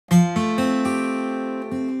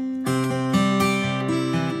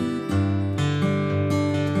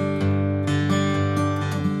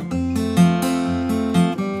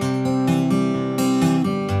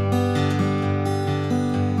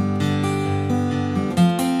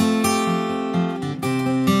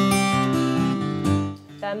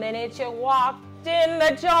minute you walked in the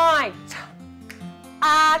joint,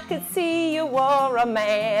 I could see you were a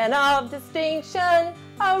man of distinction,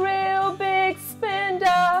 a real big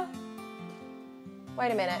spender.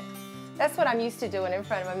 Wait a minute. That's what I'm used to doing in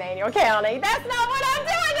front of Emmanuel County. That's not what I'm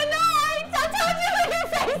doing tonight. I told you your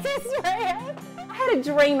face is red. I had a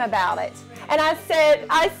dream about it. And I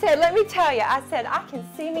said, let me tell you, I said, I can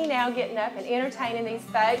see me now getting up and entertaining these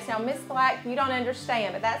folks. Now, Miss Black, you don't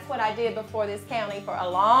understand, but that's what I did before this county for a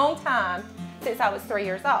long time, since I was 3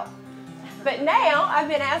 years old. But now, I've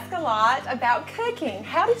been asked a lot about cooking.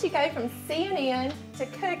 How did you go from CNN to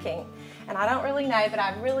cooking? And I don't really know, but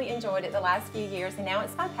I've really enjoyed it the last few years, and now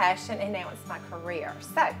it's my passion, and now it's my career.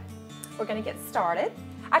 So, we're gonna get started.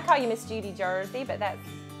 I call you Miss Judy Jersey, but that's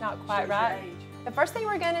not quite right. The first thing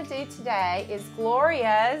we're gonna do today is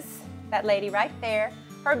Gloria's, that lady right there,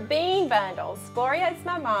 her bean bundles. Gloria is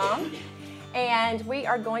my mom, and we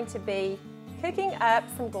are going to be cooking up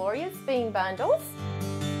some Gloria's bean bundles.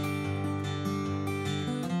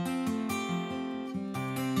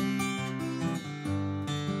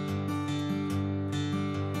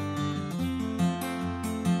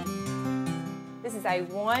 This is a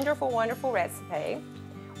wonderful, wonderful recipe.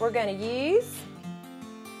 We're going to use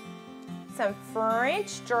some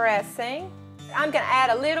French dressing. I'm going to add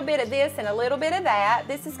a little bit of this and a little bit of that.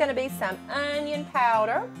 This is going to be some onion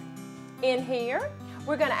powder in here.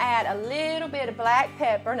 We're going to add a little bit of black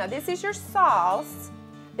pepper. Now this is your sauce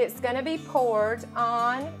that's going to be poured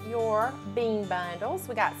on your bean bundles.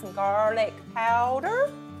 We got some garlic powder,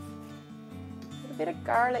 a little bit of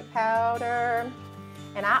garlic powder.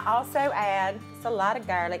 And I also add, it's a lot of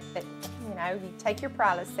garlic, but you know, you take your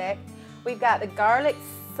Prilosec. We've got the garlic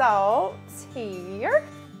salt here.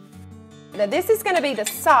 Now this is going to be the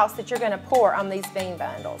sauce that you're going to pour on these bean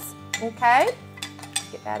bundles, okay?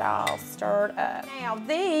 Get that all stirred up. Now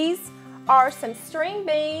these are some string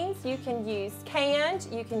beans. You can use canned,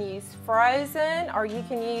 you can use frozen, or you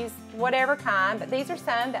can use whatever kind, but these are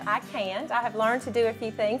some that I canned. I have learned to do a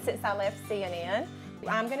few things since I left CNN.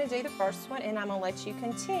 I'm going to do the first one, and I'm going to let you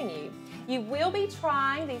continue. You will be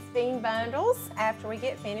trying these bean bundles. After we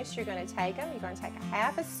get finished, you're going to take them. You're going to take a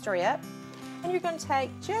half a strip, and you're going to take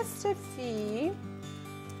just a few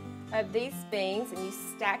of these beans, and you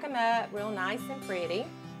stack them up real nice and pretty.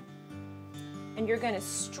 And you're going to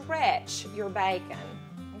stretch your bacon,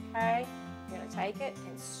 okay? You're going to take it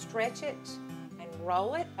and stretch it and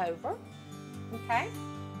roll it over, okay?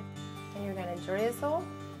 And you're going to drizzle.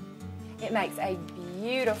 It makes a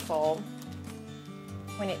beautiful,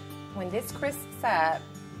 when this crisps up,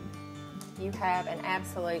 you have an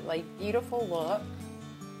absolutely beautiful look.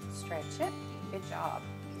 Stretch it, good job.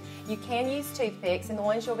 You can use toothpicks, and the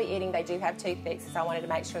ones you'll be eating, they do have toothpicks, so I wanted to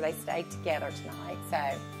make sure they stayed together tonight.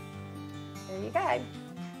 So, there you go.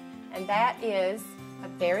 And that is a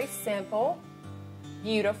very simple,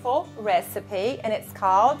 beautiful recipe, and it's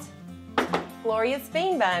called Gloria's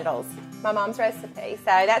Bean Bundles. My mom's recipe. So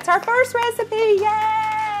that's our first recipe, yay!